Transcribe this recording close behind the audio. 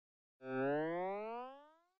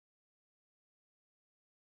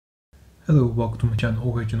Hello, welcome to my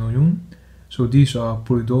channel Original Yoon. So these are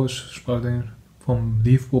Pulidoris sprouting from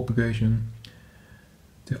leaf propagation.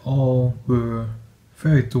 They all were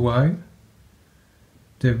very dry.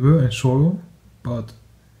 They were in soil, but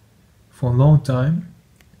for a long time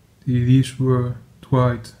the leaves were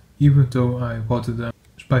dried, even though I watered them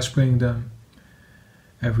by spraying them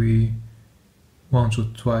every once or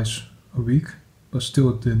twice a week, but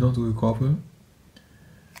still did not recover.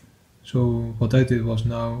 So what I did was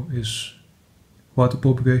now is water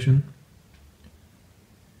propagation.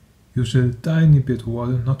 Use a tiny bit of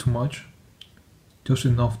water, not too much, just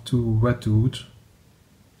enough to wet the roots,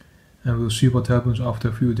 and we'll see what happens after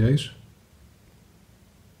a few days.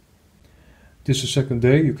 This is the second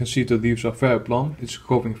day. You can see the leaves are very plump. It's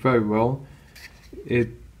growing very well. It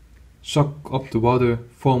sucked up the water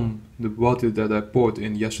from the water that I poured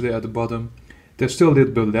in yesterday at the bottom. There's still a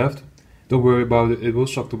little bit left. Don't worry about it, it will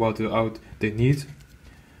suck the water out they need.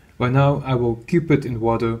 Right now I will keep it in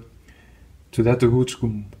water to let the roots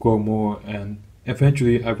grow more, and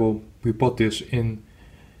eventually I will repot this in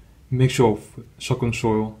mixture of succulent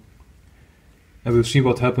soil, and we'll see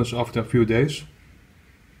what happens after a few days.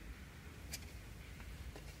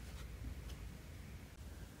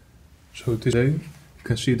 So today you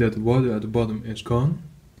can see that the water at the bottom is gone.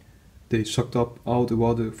 They sucked up all the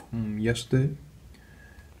water from yesterday.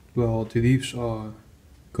 Well, the leaves are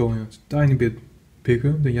going a tiny bit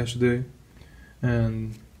bigger than yesterday,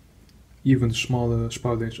 and even the smaller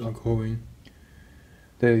sproutings are growing.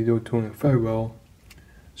 They are doing very well.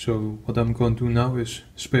 So what I'm going to do now is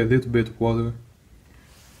spray a little bit of water.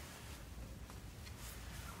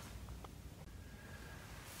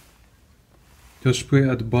 Just spray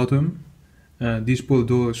at the bottom, and these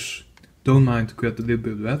Pulidoris don't mind to get a little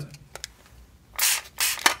bit wet.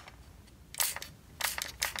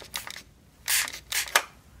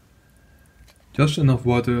 Just enough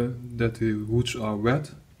water that the roots are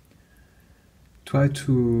wet. Try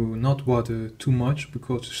to not water too much,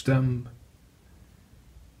 because the stem,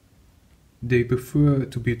 they prefer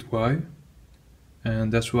to be dry,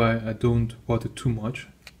 and that's why I don't water too much.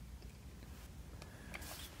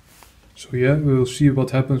 So yeah, we'll see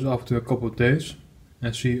what happens after a couple of days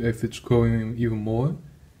and see if it's growing even more.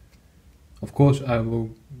 Of course I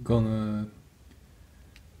will gonna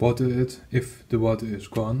water it if the water is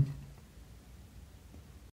gone.